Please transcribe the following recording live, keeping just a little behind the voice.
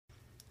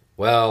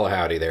Well,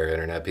 howdy there,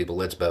 Internet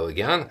people. It's Bo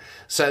again.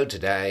 So,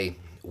 today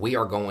we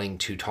are going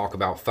to talk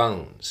about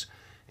phones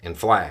and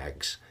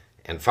flags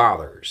and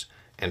fathers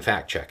and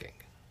fact checking.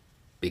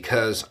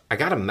 Because I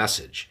got a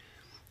message,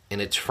 and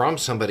it's from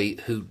somebody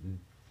who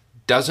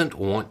doesn't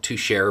want to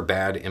share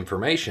bad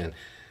information,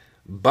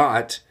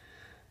 but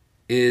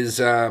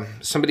is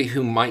somebody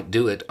who might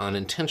do it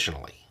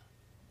unintentionally.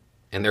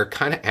 And they're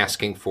kind of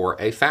asking for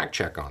a fact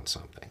check on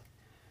something.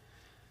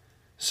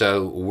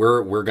 So,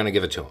 we're going to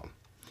give it to them.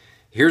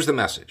 Here's the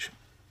message.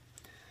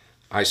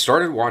 I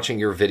started watching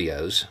your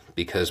videos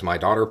because my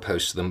daughter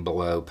posts them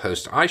below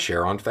posts I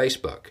share on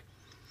Facebook.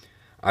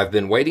 I've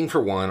been waiting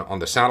for one on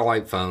the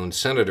satellite phone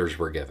senators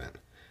were given.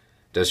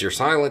 Does your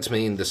silence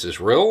mean this is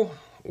real,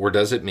 or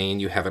does it mean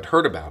you haven't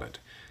heard about it?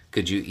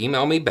 Could you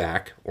email me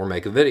back or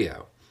make a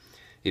video?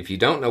 If you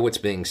don't know what's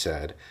being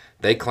said,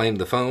 they claim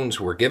the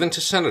phones were given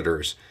to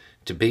senators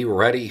to be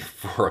ready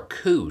for a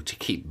coup to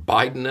keep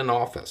Biden in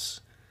office.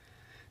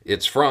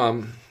 It's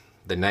from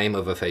the name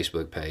of a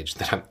Facebook page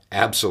that I'm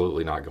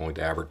absolutely not going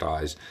to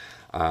advertise.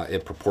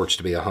 It purports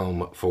to be a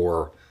home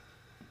for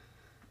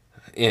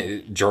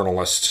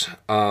journalists.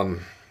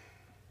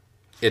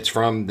 It's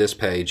from this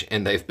page,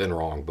 and they've been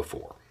wrong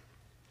before.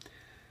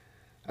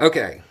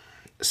 Okay,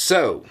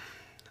 so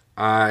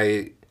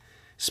I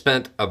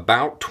spent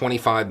about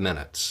 25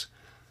 minutes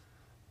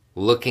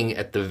looking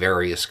at the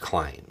various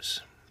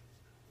claims.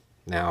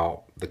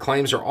 Now, the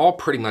claims are all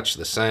pretty much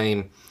the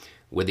same,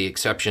 with the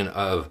exception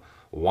of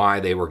why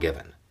they were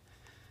given.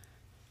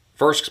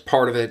 First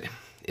part of it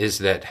is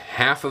that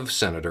half of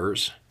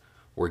senators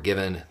were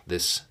given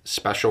this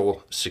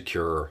special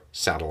secure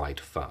satellite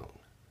phone.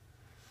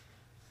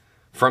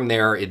 From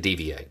there, it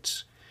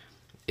deviates.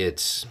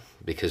 It's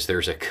because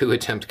there's a coup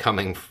attempt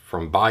coming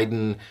from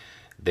Biden.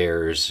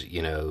 There's,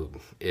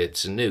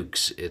 it's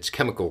nukes, it's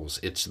chemicals,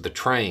 it's the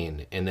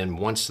train. And then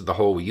once the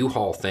whole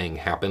U-Haul thing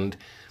happened,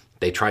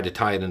 they tried to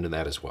tie it into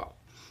that as well.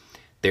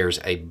 There's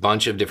a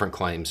bunch of different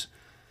claims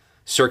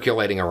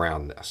circulating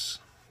around this.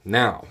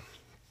 Now,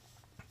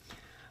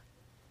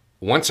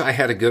 once I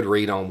had a good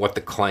read on what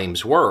the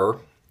claims were,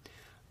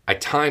 I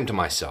timed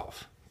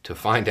myself to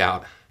find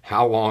out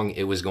how long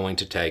it was going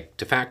to take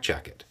to fact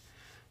check it.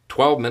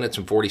 12 minutes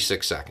and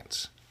 46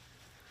 seconds.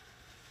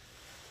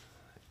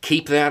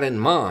 Keep that in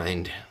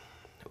mind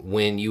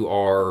when you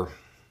are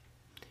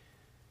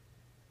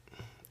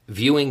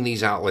viewing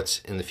these outlets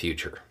in the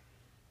future.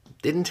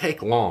 Didn't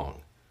take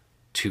long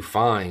to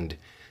find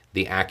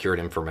the accurate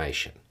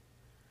information.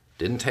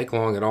 Didn't take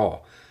long at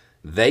all.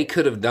 They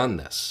could have done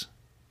this.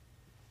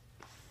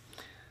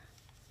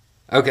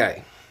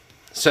 Okay,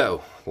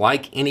 so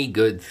like any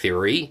good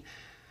theory,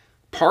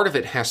 part of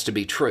it has to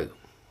be true.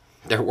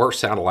 There were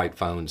satellite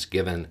phones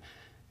given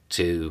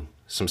to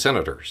some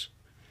senators.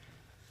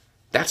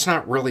 That's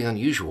not really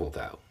unusual,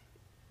 though.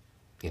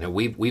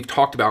 We've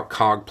talked about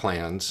COG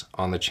plans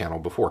on the channel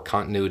before,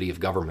 continuity of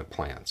government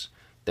plans.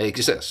 They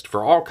exist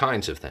for all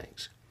kinds of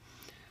things.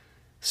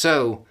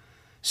 So,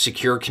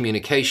 secure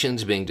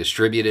communications being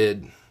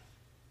distributed,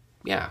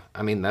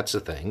 that's a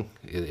thing.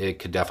 It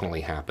could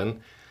definitely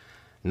happen.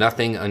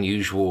 Nothing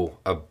unusual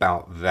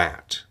about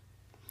that.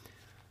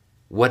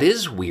 What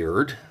is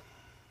weird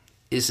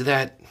is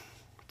that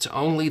it's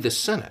only the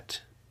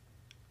Senate,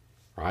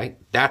 right?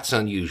 That's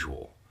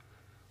unusual.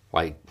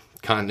 Like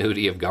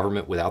continuity of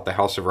government without the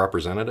House of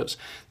Representatives,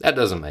 that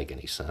doesn't make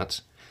any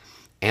sense.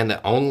 And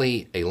that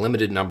only a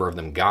limited number of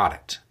them got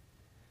it.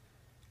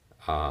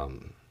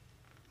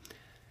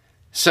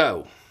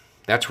 So,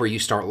 that's where you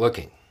start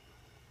looking.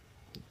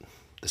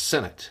 The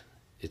Senate.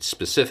 It's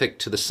specific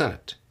to the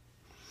Senate.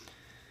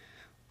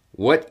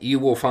 What you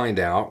will find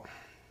out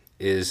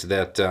is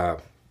that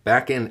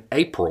back in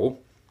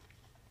April,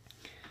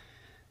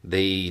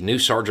 the new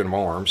Sergeant of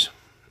Arms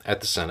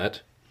at the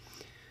Senate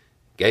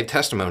gave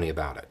testimony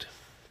about it.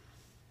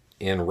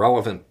 In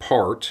relevant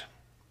part,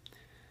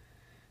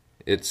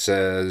 it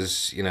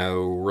says,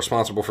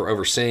 responsible for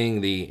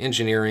overseeing the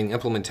engineering,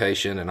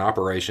 implementation, and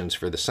operations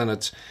for the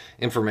Senate's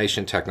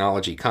information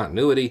technology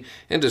continuity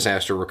and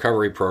disaster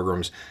recovery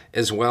programs,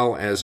 as well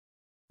as...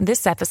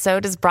 This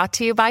episode is brought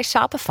to you by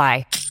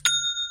Shopify.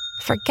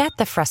 Forget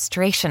the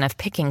frustration of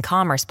picking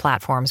commerce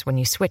platforms when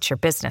you switch your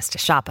business to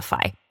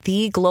Shopify,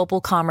 the global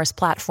commerce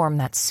platform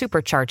that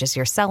supercharges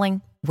your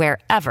selling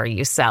wherever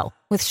you sell.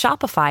 With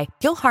Shopify,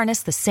 you'll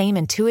harness the same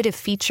intuitive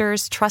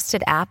features,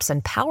 trusted apps,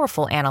 and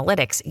powerful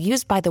analytics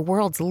used by the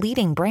world's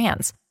leading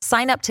brands.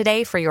 Sign up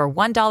today for your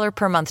 $1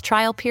 per month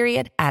trial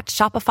period at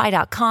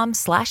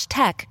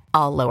shopify.com/tech,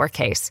 all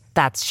lowercase.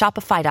 That's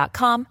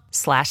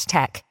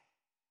shopify.com/tech.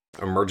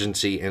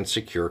 Emergency and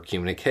secure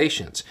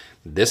communications.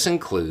 This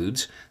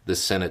includes the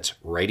Senate's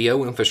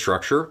radio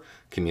infrastructure,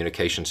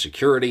 communication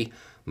security,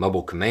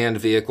 mobile command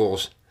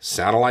vehicles,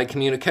 satellite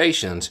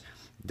communications,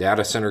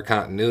 data center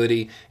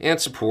continuity,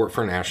 and support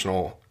for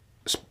national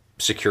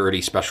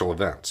security special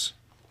events.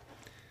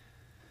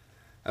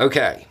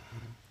 Okay,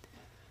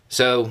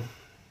 so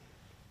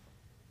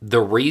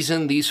the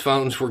reason these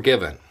phones were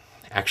given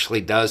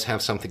actually does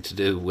have something to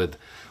do with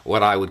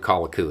what I would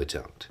call a coup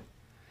attempt.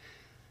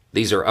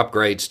 These are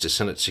upgrades to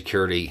Senate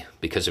security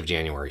because of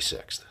January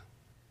 6th.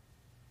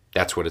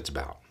 That's what it's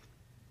about.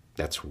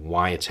 That's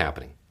why it's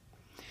happening.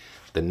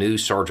 The new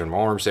Sergeant of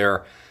Arms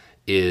there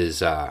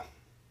is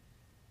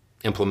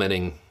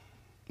implementing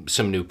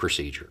some new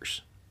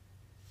procedures.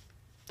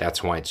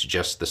 That's why it's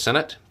just the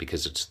Senate,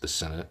 because it's the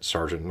Senate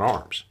Sergeant at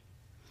Arms.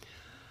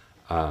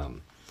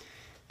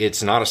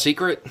 It's not a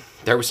secret.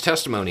 There was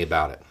testimony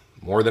about it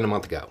more than a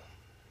month ago.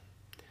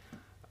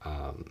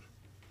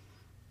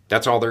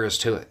 That's all there is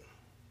to it.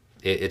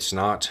 It's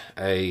not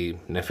a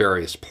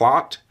nefarious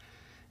plot.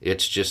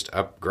 It's just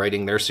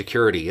upgrading their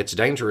security. It's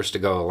dangerous to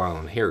go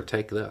alone. Here,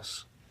 take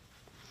this.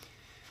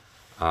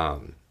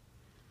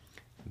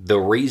 The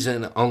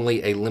reason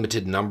only a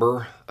limited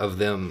number of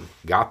them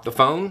got the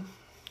phone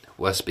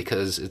was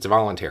because it's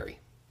voluntary.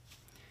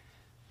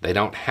 They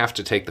don't have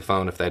to take the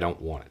phone if they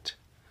don't want it.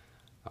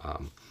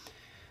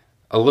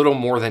 A little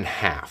more than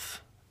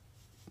half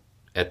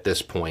at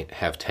this point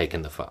have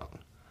taken the phone,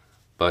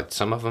 but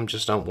some of them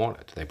just don't want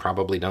it. They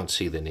probably don't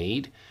see the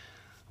need,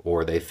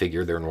 or they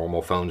figure their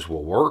normal phones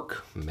will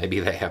work. Maybe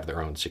they have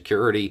their own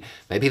security.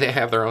 Maybe they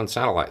have their own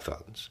satellite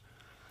phones.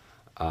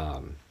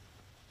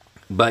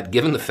 But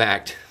given the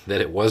fact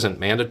that it wasn't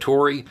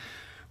mandatory,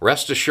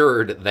 rest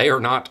assured they are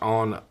not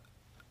on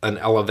an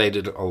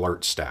elevated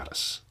alert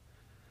status.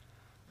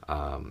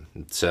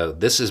 So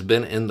this has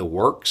been in the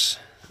works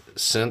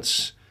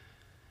since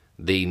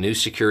the new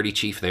security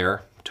chief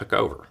there took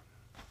over.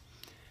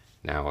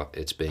 Now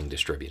it's being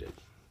distributed.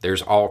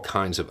 There's all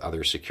kinds of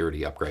other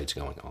security upgrades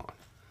going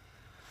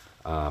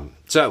on.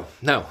 So,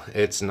 no,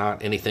 it's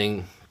not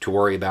anything to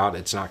worry about.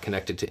 It's not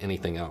connected to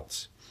anything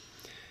else.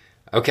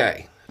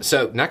 Okay,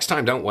 so next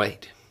time, don't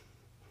wait.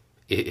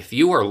 If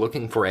you are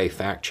looking for a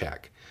fact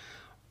check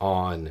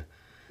on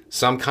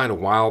some kind of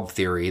wild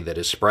theory that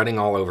is spreading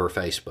all over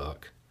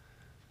Facebook,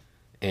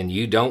 and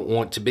you don't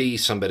want to be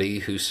somebody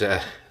whose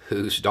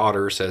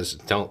daughter says,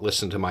 don't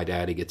listen to my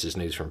dad, he gets his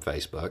news from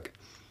Facebook,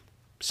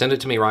 send it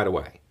to me right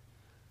away.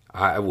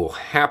 I will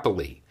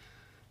happily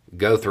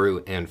go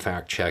through and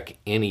fact check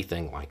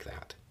anything like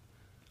that.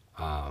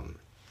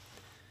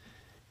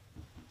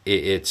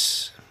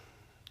 It's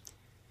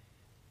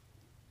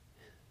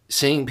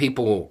seeing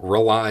people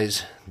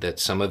realize that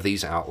some of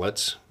these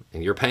outlets,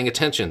 and you're paying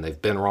attention,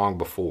 they've been wrong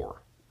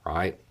before,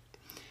 right?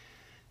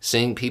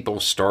 Seeing people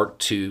start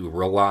to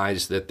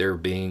realize that they're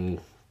being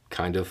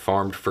kind of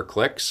farmed for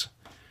clicks,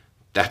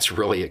 that's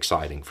really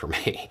exciting for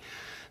me.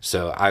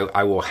 So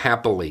I will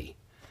happily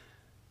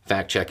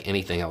fact check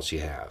anything else you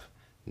have.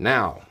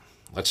 Now,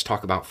 let's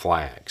talk about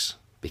flags,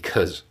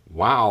 because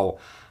while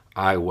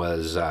I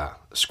was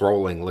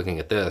scrolling looking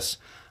at this,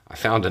 I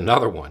found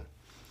another one.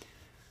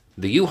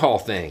 The U-Haul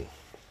thing.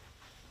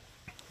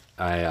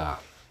 A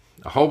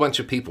whole bunch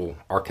of people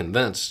are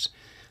convinced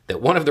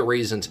that one of the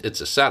reasons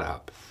it's a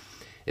setup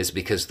is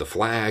because the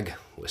flag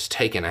was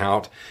taken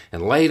out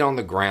and laid on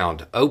the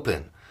ground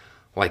open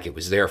like it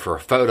was there for a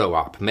photo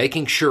op,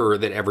 making sure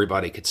that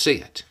everybody could see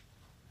it.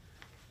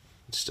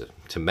 It's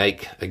to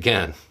make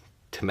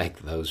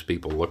those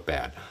people look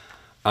bad.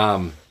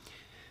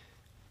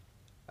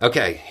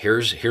 Okay,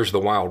 here's the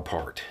wild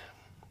part.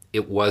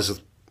 It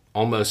was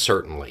almost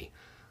certainly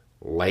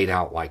laid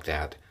out like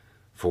that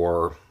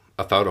for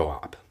a photo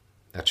op.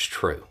 That's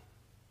true.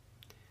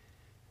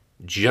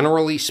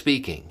 Generally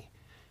speaking,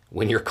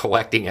 when you're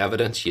collecting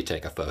evidence, you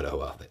take a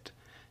photo of it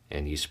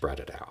and you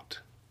spread it out.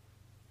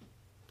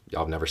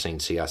 Y'all have never seen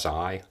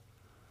CSI?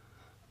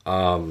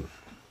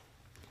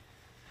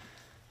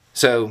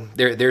 So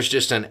there's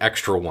just an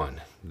extra one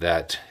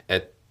that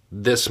at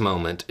this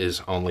moment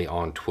is only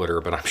on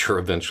Twitter, but I'm sure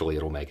eventually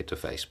it'll make it to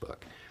Facebook.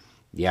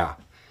 Yeah,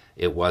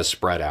 it was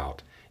spread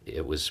out.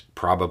 It was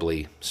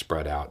probably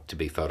spread out to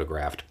be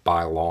photographed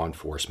by law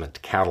enforcement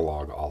to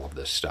catalog all of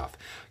this stuff.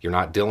 You're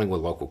not dealing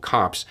with local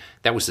cops.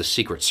 That was the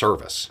Secret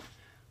Service.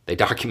 They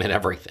document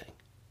everything.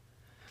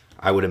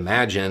 I would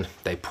imagine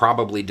they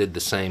probably did the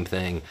same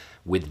thing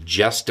with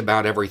just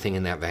about everything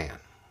in that van.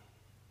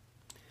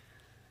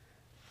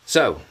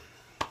 So,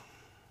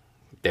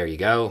 there you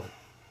go.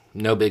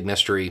 No big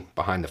mystery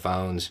behind the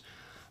phones.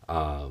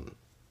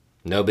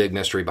 No big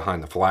mystery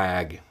behind the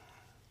flag.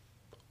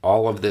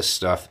 All of this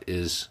stuff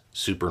is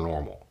super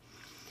normal.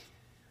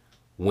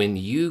 When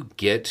you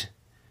get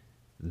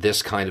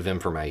this kind of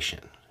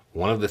information,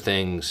 one of the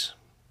things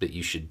that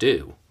you should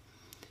do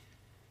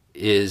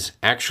is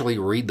actually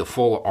read the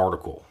full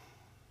article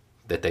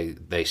that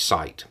they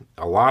cite.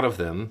 A lot of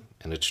them,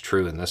 and it's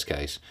true in this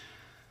case,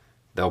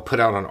 they'll put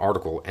out an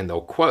article and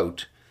they'll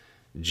quote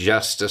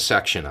just a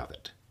section of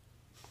it.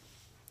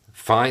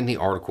 Find the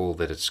article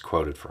that it's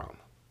quoted from,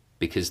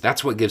 because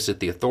that's what gives it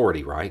the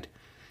authority, right?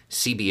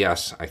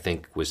 CBS, I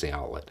think, was the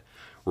outlet,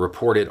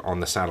 reported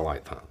on the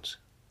satellite phones.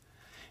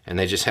 And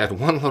they just had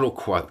one little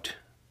quote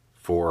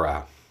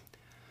for,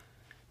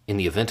 in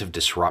the event of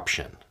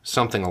disruption,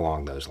 something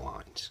along those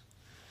lines.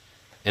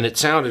 And it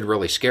sounded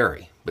really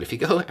scary. But if you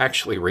go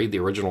actually read the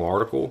original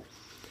article,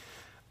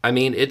 I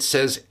mean, it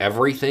says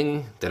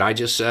everything that I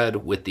just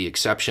said, with the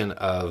exception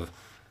of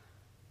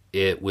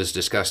it was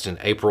discussed in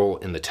April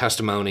in the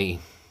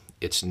testimony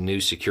its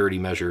new security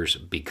measures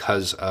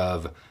because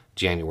of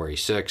January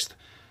 6th,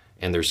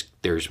 and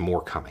there's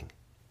more coming.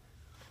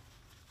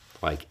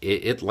 Like,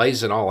 it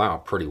lays it all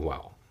out pretty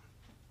well.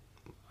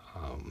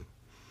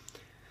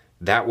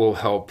 That will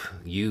help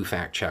you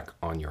fact check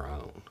on your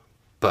own.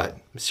 But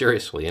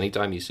seriously,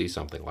 anytime you see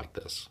something like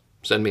this,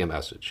 send me a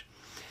message.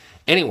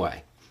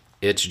 Anyway,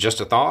 it's just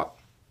a thought.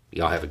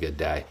 Y'all have a good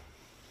day.